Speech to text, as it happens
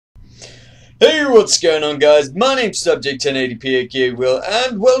Hey, what's going on, guys? My name's Subject 1080p Will,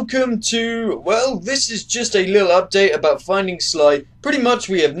 and welcome to, well, this is just a little update about finding Sly. Pretty much,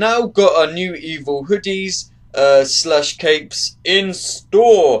 we have now got our new evil hoodies slash capes in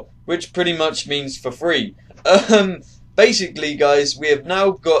store, which pretty much means for free. Basically, guys, we have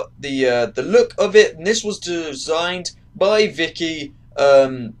now got the look of it, and this was designed by Vicky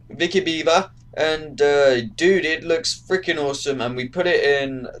Beaver. And dude, it looks freaking awesome, and we put it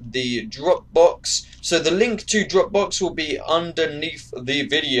in the Dropbox. So the link to Dropbox will be underneath the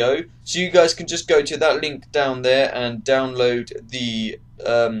video, so you guys can just go to that link down there and download the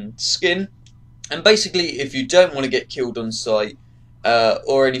skin. And basically, if you don't want to get killed on sight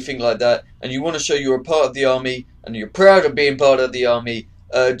or anything like that, and you want to show you're a part of the army and you're proud of being part of the army,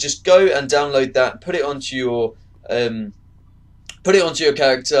 just go and download that, put it onto your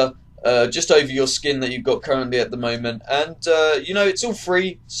character. Just over your skin that you've got currently at the moment, and you know, it's all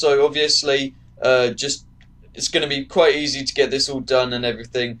free, so obviously it's going to be quite easy to get this all done and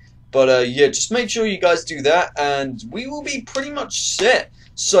everything. But yeah, just make sure you guys do that, and we will be pretty much set.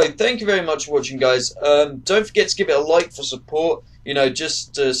 So thank you very much for watching, guys. Don't forget to give it a like for support, you know,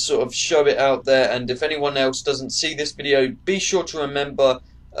 just to sort of show it out there. And if anyone else doesn't see this video, be sure to remember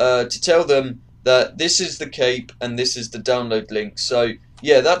to tell them that this is the cape and this is the download link. So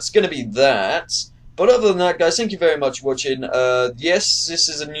yeah, that's going to be that. But other than that, guys, thank you very much for watching. Yes, this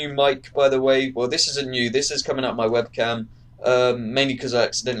is a new mic, by the way. Well, this isn't new. This is coming out my webcam, mainly because I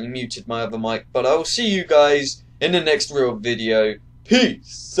accidentally muted my other mic. But I will see you guys in the next real video.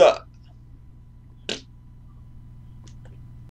 Peace out.